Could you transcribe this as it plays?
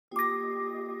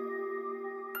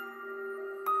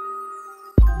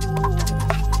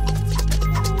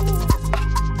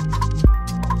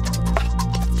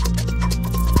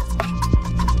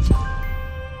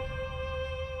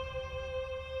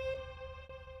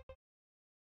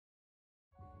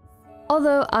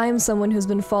Although I'm someone who's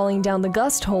been falling down the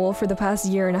Gust hole for the past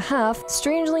year and a half,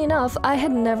 strangely enough, I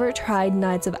had never tried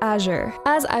Knights of Azure.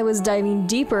 As I was diving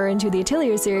deeper into the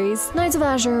Atelier series, Knights of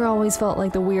Azure always felt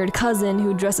like the weird cousin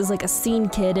who dresses like a scene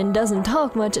kid and doesn't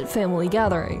talk much at family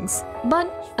gatherings.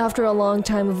 But after a long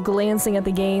time of glancing at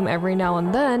the game every now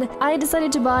and then, I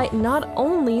decided to buy not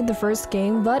only the first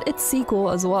game, but its sequel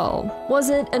as well. Was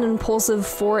it an impulsive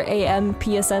 4 AM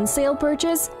PSN sale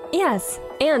purchase? Yes.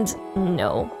 And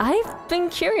no. I've been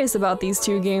curious about these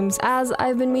two games as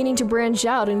I've been meaning to branch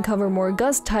out and cover more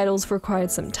Gust titles for quite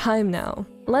some time now.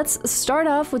 Let's start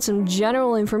off with some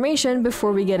general information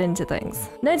before we get into things.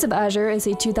 Knights of Azure is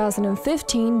a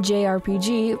 2015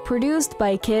 JRPG produced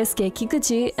by Keisuke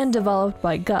Kikuchi and developed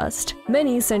by Gust.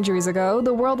 Many centuries ago,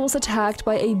 the world was attacked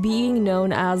by a being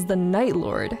known as the Night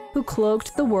Lord, who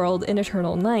cloaked the world in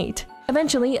eternal night.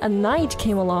 Eventually, a knight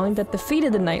came along that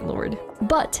defeated the Night Lord,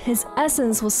 but his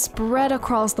essence was spread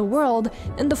across the world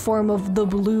in the form of the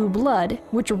blue blood,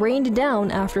 which rained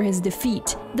down after his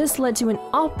defeat. This led to an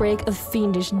outbreak of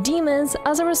fiendish demons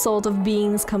as a result of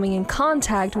beings coming in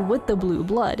contact with the blue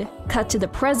blood. Cut to the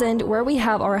present, where we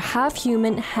have our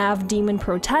half-human, half-demon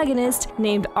protagonist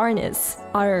named Arnis.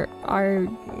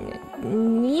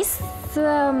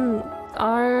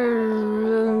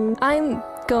 I'm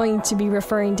going to be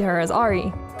referring to her as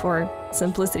Ari, for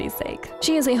simplicity's sake.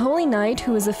 She is a holy knight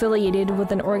who is affiliated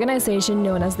with an organization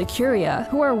known as the Curia,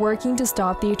 who are working to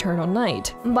stop the Eternal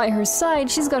Night. By her side,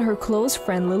 she's got her close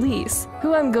friend Lilise,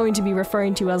 who I'm going to be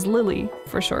referring to as Lily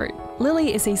for short.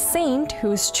 Lily is a saint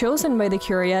who is chosen by the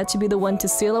Curia to be the one to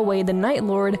seal away the Night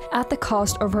Lord at the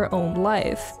cost of her own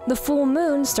life. The full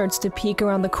moon starts to peek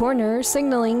around the corner,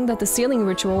 signaling that the sealing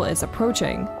ritual is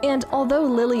approaching. And although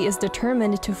Lily is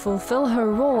determined to fulfill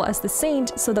her role as the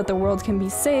saint so that the world can be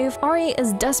saved, Ari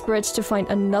is desperate to find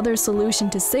another solution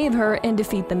to save her and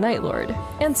defeat the Night Lord.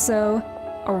 And so,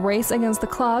 a race against the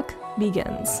clock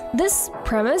begins. This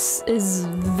premise is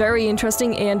very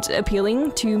interesting and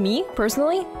appealing to me,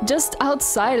 personally. Just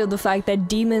outside of the fact that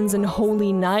demons and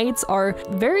holy knights are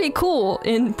very cool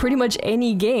in pretty much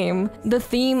any game, the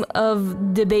theme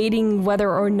of debating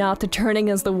whether or not to turn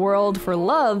against the world for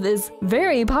love is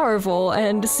very powerful,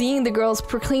 and seeing the girls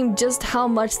proclaim just how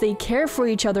much they care for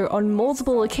each other on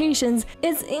multiple occasions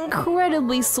is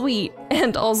incredibly sweet,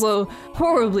 and also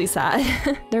horribly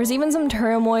sad. There's even some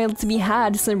turmoil to be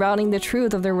had surrounding the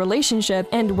truth of their relationship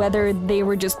and whether they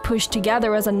were just pushed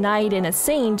together as a knight and a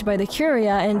saint by the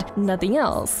Curia and nothing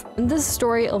else. This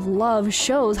story of love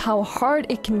shows how hard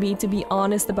it can be to be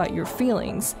honest about your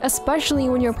feelings, especially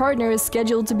when your partner is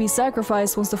scheduled to be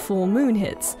sacrificed once the full moon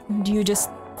hits. Do you just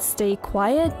stay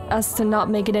quiet as to not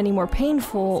make it any more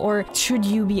painful, or should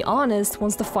you be honest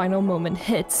once the final moment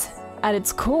hits? At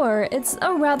its core, it's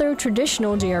a rather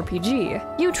traditional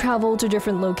JRPG. You travel to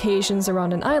different locations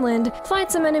around an island,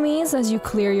 fight some enemies as you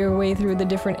clear your way through the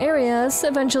different areas,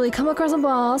 eventually come across a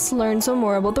boss, learn some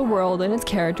more about the world and its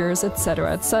characters,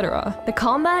 etc, etc. The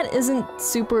combat isn't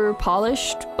super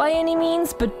polished by any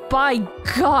means, but by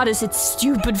god is it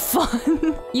stupid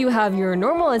fun! You have your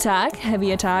normal attack,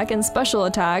 heavy attack, and special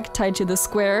attack tied to the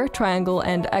square, triangle,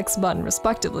 and X button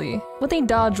respectively, with a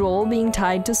dodge roll being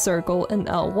tied to circle and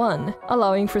L1.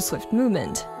 Allowing for swift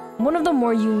movement. One of the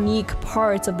more unique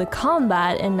parts of the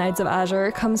combat in Knights of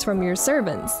Azure comes from your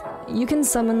servants. You can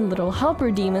summon little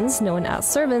helper demons, known as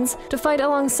servants, to fight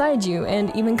alongside you,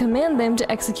 and even command them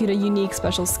to execute a unique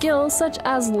special skill such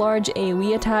as large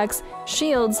AoE attacks,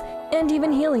 shields, and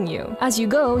even healing you. As you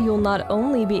go, you'll not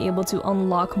only be able to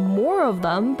unlock more of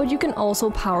them, but you can also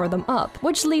power them up,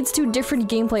 which leads to different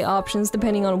gameplay options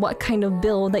depending on what kind of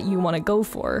build that you want to go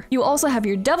for. You also have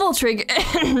your devil trig-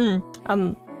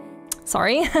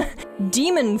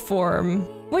 demon form,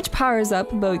 which powers up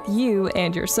both you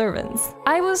and your servants.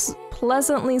 I was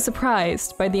pleasantly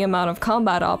surprised by the amount of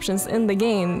combat options in the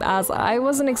game, as I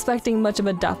wasn't expecting much of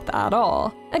a depth at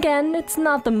all. Again, it's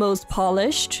not the most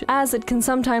polished, as it can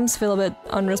sometimes feel a bit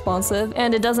unresponsive,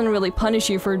 and it doesn't really punish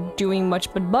you for doing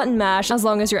much but button mash as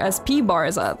long as your SP bar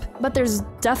is up. But there's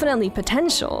definitely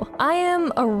potential. I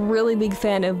am a really big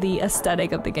fan of the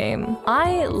aesthetic of the game.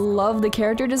 I love the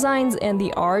character designs and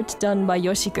the art done by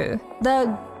Yoshiku.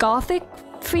 The gothic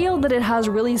feel that it has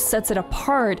really sets it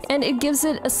apart, and it gives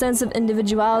it a sense of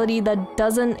individuality that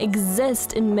doesn't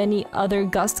exist in many other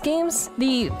Gust games.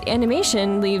 The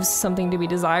animation leaves something to be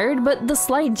desired, but the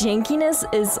slight jankiness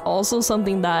is also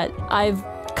something that I've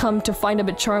come to find a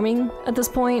bit charming at this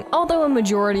point. Although a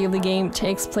majority of the game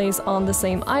takes place on the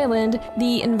same island,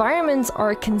 the environments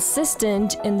are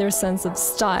consistent in their sense of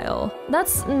style.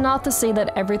 That's not to say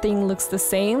that everything looks the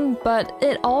same, but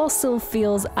it all still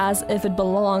feels as if it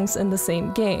belongs in the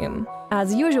same game.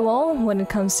 As usual, when it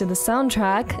comes to the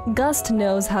soundtrack, Gust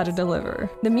knows how to deliver.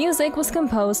 The music was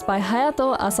composed by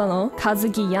Hayato Asano,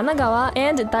 Kazuki Yanagawa,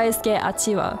 and Daisuke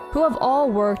Achiwa, who have all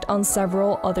worked on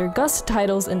several other Gust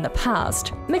titles in the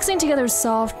past, mixing together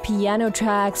soft piano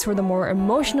tracks for the more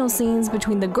emotional scenes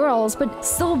between the girls, but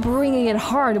still bringing it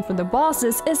hard for the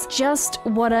bosses is just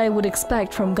what I would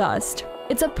expect from Gust.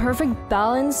 It's a perfect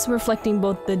balance, reflecting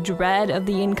both the dread of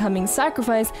the incoming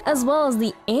sacrifice as well as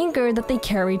the anger that they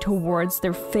carry towards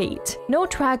their fate. No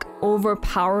track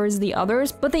overpowers the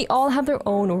others, but they all have their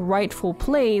own rightful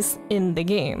place in the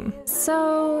game.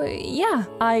 So yeah,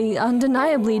 I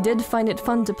undeniably did find it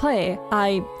fun to play.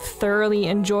 I thoroughly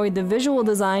enjoyed the visual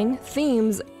design,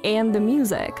 themes, and the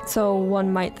music, so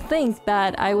one might think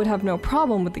that I would have no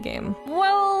problem with the game.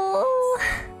 Well,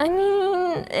 I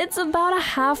mean, it's about a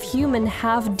half-human,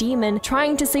 half-demon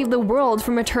trying to save the world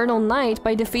from eternal night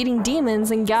by defeating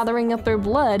demons and gathering up their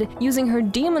blood using her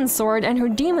demon sword and her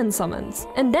demon summons.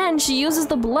 And then she uses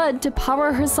the blood to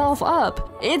power herself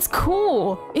up. It's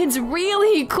cool! It's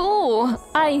really cool!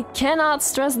 I cannot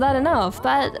stress that enough,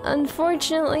 but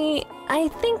unfortunately, I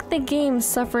think the game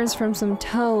suffers from some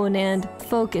tone and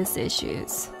focus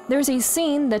issues. There's a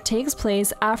scene that takes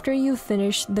place after you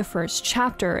finish the first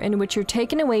chapter in which you're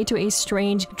taken away to a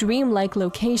strange, dreamlike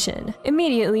location.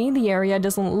 Immediately, the area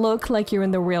doesn't look like you're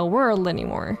in the real world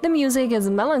anymore. The music is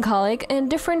melancholic and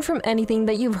different from anything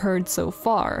that you've heard so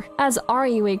far. As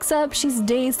Ari wakes up, she's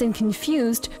dazed and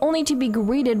confused, only to be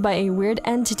greeted by a weird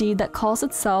entity that calls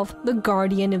itself the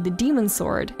Guardian of the Demon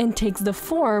Sword and takes the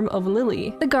form of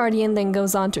Lily. The Guardian then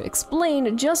goes on to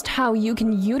explain just how you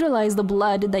can utilize the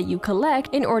blood that you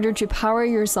collect in order to power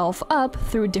yourself up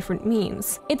through different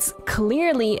means. It's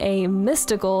clearly a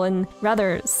mystical and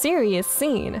rather serious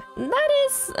scene. That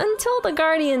is, until the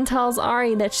Guardian tells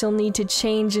Ari that she'll need to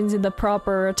change into the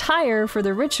proper attire for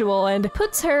the ritual and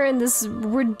puts her in this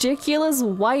ridiculous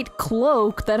white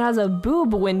cloak that has a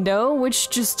boob window,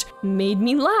 which just made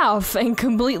me laugh and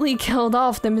completely killed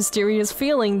off the mysterious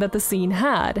feeling that the scene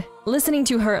had. Listening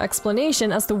to her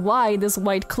explanation as to why this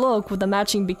white cloak with a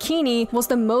matching bikini was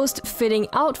the most fitting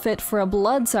outfit for a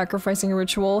blood sacrificing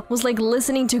ritual was like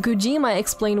listening to Kojima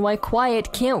explain why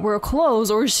Quiet can't wear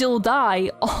clothes or she'll die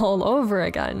all over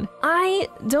again. I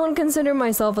don't consider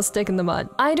myself a stick in the mud.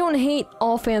 I don't hate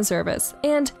all fan service,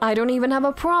 and I don't even have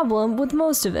a problem with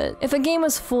most of it. If a game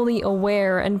is fully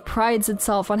aware and prides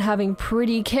itself on having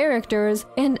pretty characters,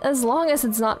 and as long as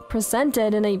it's not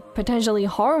presented in a potentially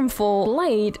harmful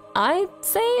light, I'd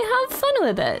say have fun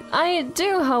with it. I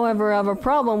do, however, have a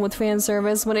problem with fan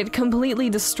service when it completely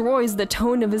destroys the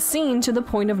tone of a scene to the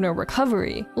point of no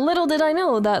recovery. Little did I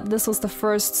know that this was the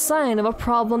first sign of a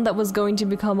problem that was going to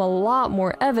become a lot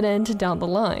more evident down the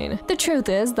line. The truth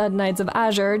is that Knights of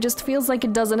Azure just feels like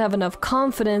it doesn't have enough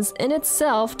confidence in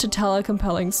itself to tell a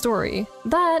compelling story.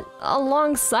 That,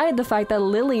 alongside the fact that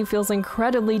Lily feels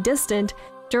incredibly distant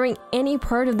during any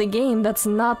part of the game that's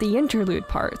not the interlude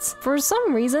parts. For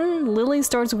some reason, Lily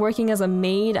starts working as a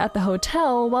maid at the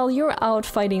hotel while you're out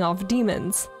fighting off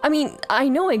demons. I mean, I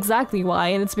know exactly why,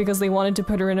 and it's because they wanted to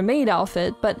put her in a maid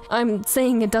outfit, but I'm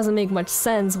saying it doesn't make much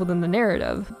sense within the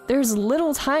narrative. There's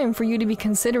little time for you to be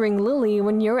considering Lily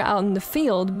when you're out in the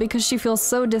field because she feels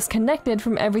so disconnected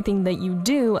from everything that you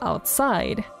do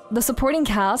outside. The supporting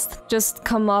cast just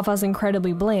come off as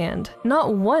incredibly bland.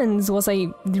 Not once was I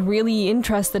really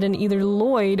interested in either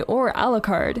Lloyd or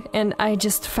Alucard, and I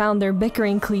just found their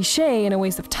bickering cliché and a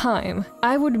waste of time.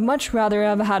 I would much rather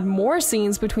have had more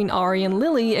scenes between Ari and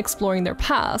Lily exploring their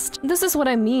past. This is what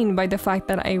I mean by the fact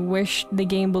that I wish the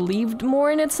game believed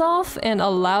more in itself and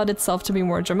allowed itself to be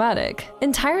more dramatic.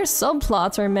 Entire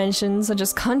subplots are mentioned, such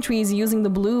as countries using the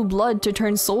blue blood to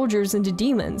turn soldiers into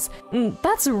demons.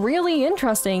 That's really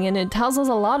interesting, and it tells us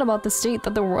a lot about the state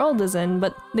that the world is in,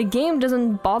 but the game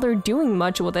doesn't bother doing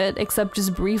much with it except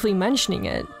just briefly mentioning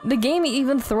it. The game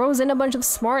even throws in a bunch of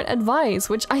smart advice,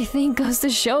 which I think goes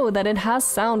to show that it has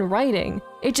sound writing.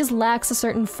 It just lacks a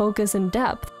certain focus and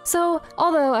depth. So,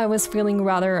 although I was feeling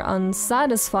rather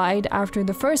unsatisfied after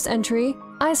the first entry,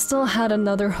 I still had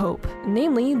another hope,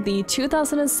 namely the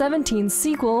 2017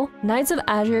 sequel, Knights of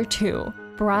Azure 2,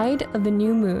 Bride of the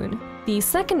New Moon. The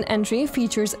second entry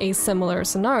features a similar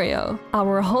scenario.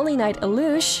 Our holy knight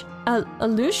Alush,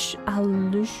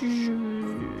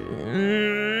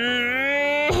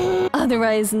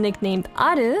 otherwise nicknamed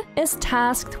Aru, is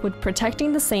tasked with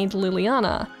protecting the Saint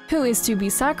Liliana, who is to be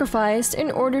sacrificed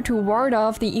in order to ward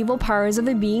off the evil powers of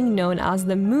a being known as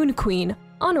the Moon Queen,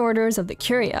 on orders of the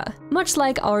Curia. Much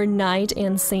like our knight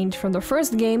and saint from the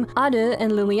first game, Ade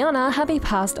and Liliana have a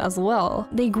past as well.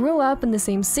 They grew up in the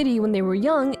same city when they were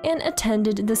young and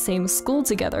attended the same school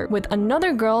together, with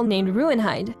another girl named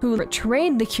Ruinheid, who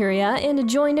betrayed the Curia and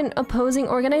joined an opposing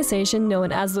organization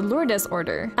known as the Lourdes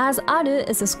Order. As Ade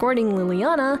is escorting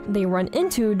Liliana, they run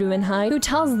into Ruinheid, who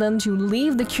tells them to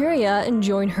leave the Curia and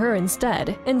join her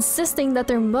instead, insisting that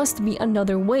there must be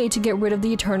another way to get rid of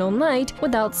the Eternal Night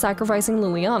without sacrificing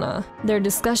Liliana. Their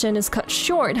discussion is cut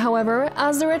short, however,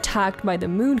 as they're attacked by the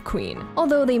Mood Queen.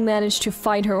 Although they manage to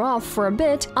fight her off for a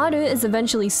bit, Ade is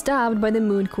eventually stabbed by the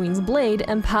Mood Queen's blade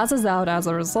and passes out as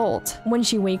a result. When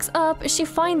she wakes up, she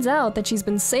finds out that she's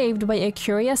been saved by a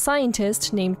Curia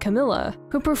scientist named Camilla,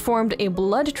 who performed a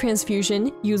blood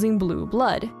transfusion using blue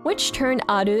blood, which turned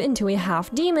Ade into a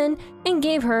half-demon and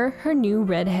gave her her new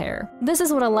red hair. This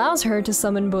is what allows her to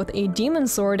summon both a demon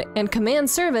sword and command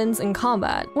servants in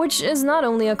combat, which is not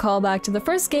only a callback to the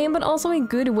first game, but also a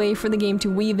good way for the game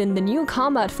to weave in the new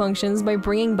combat functions by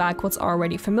bringing back what's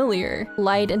already familiar.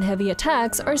 Light and heavy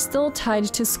attacks are still tied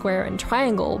to square and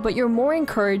triangle, but you're more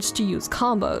encouraged to use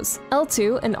combos.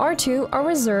 L2 and R2 are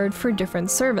reserved for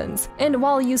different servants, and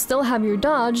while you still have your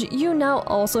dodge, you now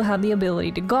also have the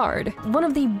ability to guard. One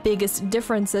of the biggest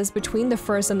differences between the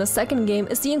first and the second game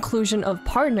is the inclusion of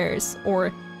partners,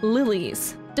 or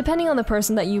lilies. Depending on the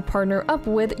person that you partner up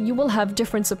with, you will have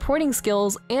different supporting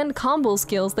skills and combo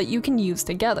skills that you can use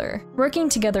together. Working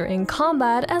together in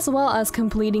combat, as well as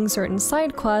completing certain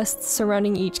side quests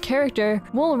surrounding each character,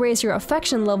 will raise your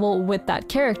affection level with that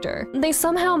character. They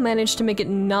somehow managed to make it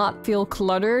not feel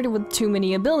cluttered with too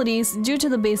many abilities due to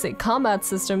the basic combat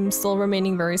system still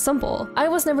remaining very simple. I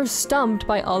was never stumped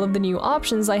by all of the new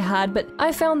options I had, but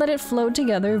I found that it flowed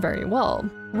together very well.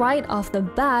 Right off the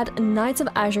bat, Knights of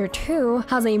Azure 2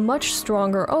 has a much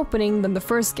stronger opening than the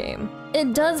first game.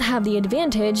 It does have the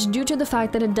advantage due to the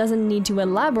fact that it doesn't need to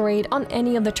elaborate on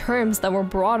any of the terms that were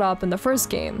brought up in the first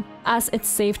game, as it's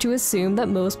safe to assume that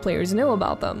most players know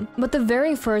about them. But the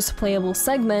very first playable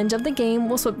segment of the game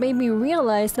was what made me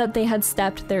realize that they had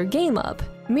stepped their game up.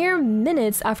 Mere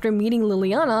minutes after meeting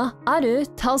Liliana,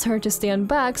 Ade tells her to stand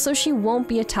back so she won't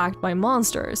be attacked by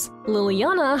monsters.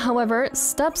 Liliana, however,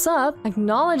 steps up,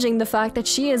 acknowledging the fact that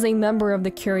she is a member of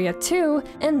the Curia too,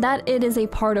 and that it is a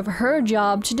part of her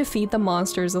job to defeat the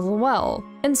monsters as well.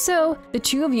 And so, the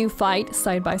two of you fight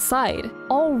side by side,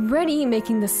 already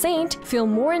making the Saint feel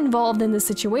more involved in the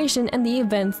situation and the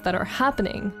events that are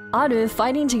happening. Ade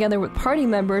fighting together with party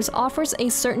members offers a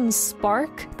certain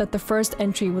spark that the first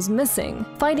entry was missing.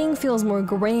 Fighting feels more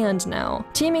grand now.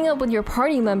 Teaming up with your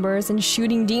party members and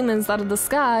shooting demons out of the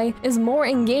sky is more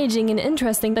engaging and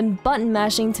interesting than button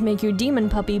mashing to make your demon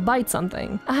puppy bite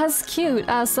something. As cute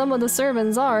as some of the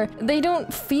servants are, they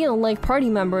don't feel like party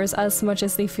members as much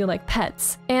as they feel like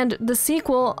pets. And the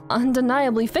sequel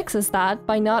undeniably fixes that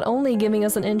by not only giving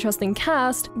us an interesting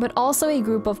cast, but also a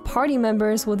group of party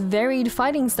members with varied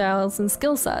fighting styles and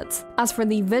skill sets. As for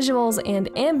the visuals and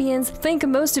ambience, I think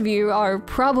most of you are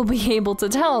probably able to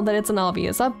tell that it's an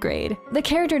obvious upgrade. The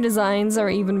character designs are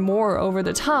even more over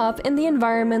the top and the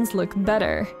environments look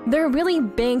better. They're really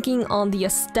banking on the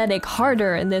aesthetic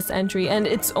harder in this entry, and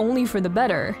it's only for the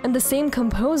better. And the same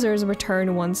composers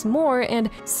return once more and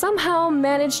somehow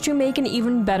manage to make an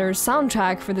even better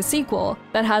soundtrack for the sequel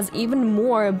that has even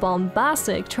more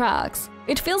bombastic tracks.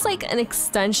 It feels like an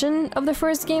extension of the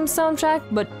first game's soundtrack,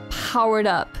 but powered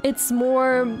up. It's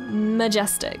more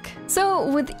majestic. So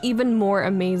with even more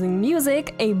amazing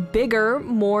music, a bigger,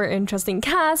 more interesting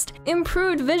cast,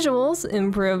 improved visuals,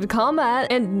 improved combat,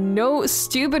 and no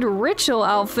stupid ritual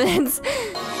outfits.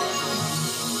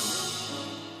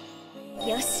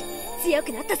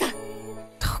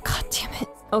 Oh, god damn it.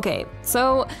 Okay,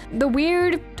 so the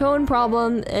weird tone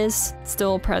problem is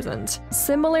still present.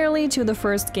 Similarly to the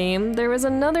first game, there is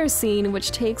another scene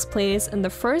which takes place in the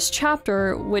first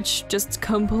chapter which just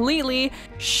completely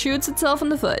shoots itself in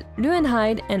the foot.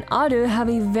 Ruinheid and Ade have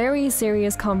a very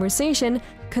serious conversation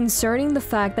concerning the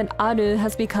fact that Ade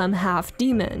has become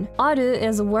half-demon. Ade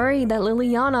is worried that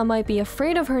Liliana might be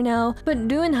afraid of her now, but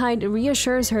Ruinheid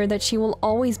reassures her that she will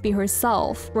always be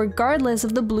herself, regardless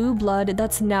of the blue blood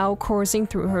that's now coursing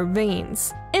through her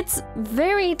veins. It's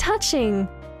very touching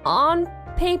on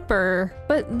paper,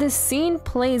 but the scene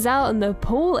plays out in the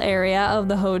pool area of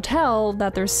the hotel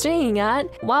that they're staying at,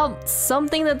 while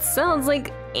something that sounds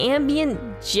like ambient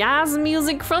jazz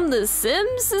music from The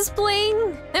Sims is playing?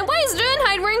 And why is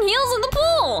Dernhide wearing heels in the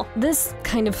pool? This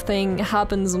kind of thing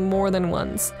happens more than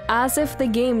once, as if the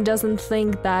game doesn't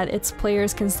think that its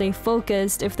players can stay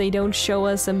focused if they don't show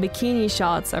us some bikini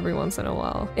shots every once in a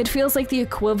while. It feels like the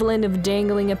equivalent of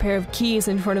dangling a pair of keys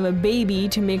in front of a baby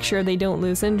to make sure they don't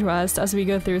lose interest as we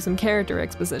go through some character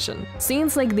exposition.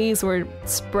 Scenes like these were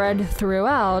spread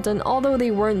throughout, and although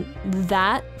they weren't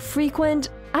that frequent,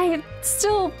 I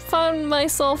still found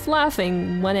myself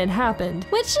laughing when it happened,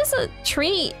 which is a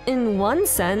treat in one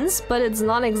sense, but it's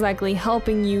not exactly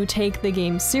helping you take the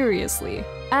game seriously.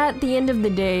 At the end of the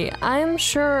day, I'm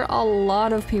sure a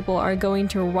lot of people are going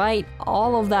to write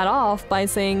all of that off by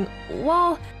saying,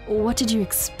 well, what did you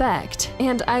expect?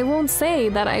 And I won't say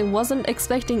that I wasn't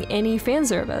expecting any fan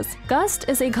service. Gust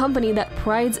is a company that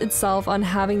prides itself on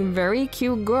having very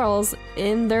cute girls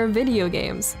in their video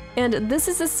games. And this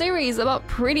is a series about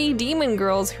pretty demon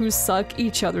girls who suck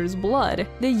each other's blood.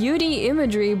 The UD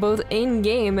imagery both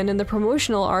in-game and in the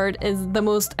promotional art is the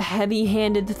most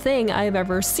heavy-handed thing I've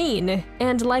ever seen.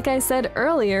 And like I said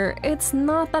earlier, it's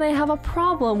not that I have a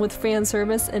problem with fan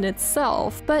service in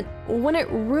itself, but when it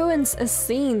ruins a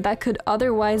scene that could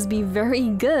otherwise be very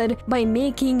good by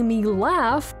making me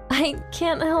laugh, I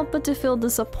can't help but to feel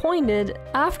disappointed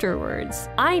afterwards.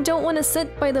 I don't want to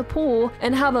sit by the pool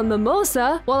and have a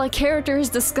mimosa while a character is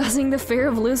discussing the fear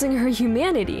of losing her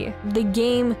humanity. The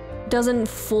game doesn't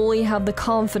fully have the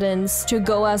confidence to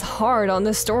go as hard on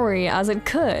the story as it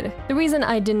could. The reason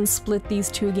I didn't split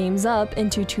these two games up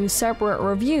into two separate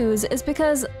reviews is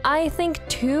because I think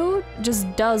 2 just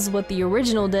does what the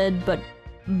original did, but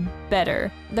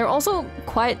better. They're also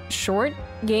quite short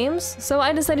games, so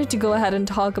I decided to go ahead and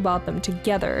talk about them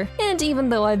together. And even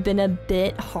though I've been a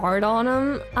bit hard on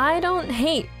them, I don't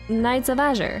hate Knights of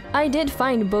Azure. I did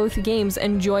find both games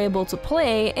enjoyable to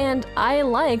play, and I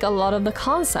like a lot of the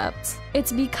concepts.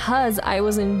 It's because I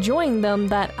was enjoying them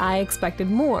that I expected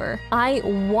more. I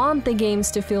want the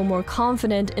games to feel more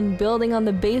confident in building on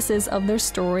the basis of their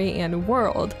story and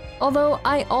world. Although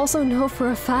I also know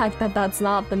for a fact that that's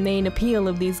not the main appeal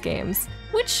of these games,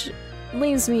 which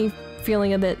leaves me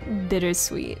feeling a bit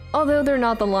bittersweet. Although they're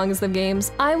not the longest of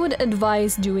games, I would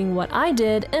advise doing what I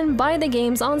did and buy the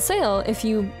games on sale if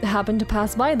you happen to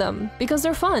pass by them, because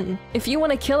they're fun. If you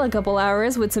want to kill a couple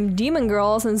hours with some demon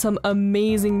girls and some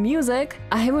amazing music,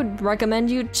 I would recommend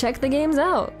you check the games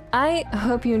out. I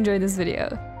hope you enjoyed this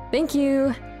video. Thank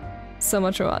you so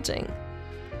much for watching.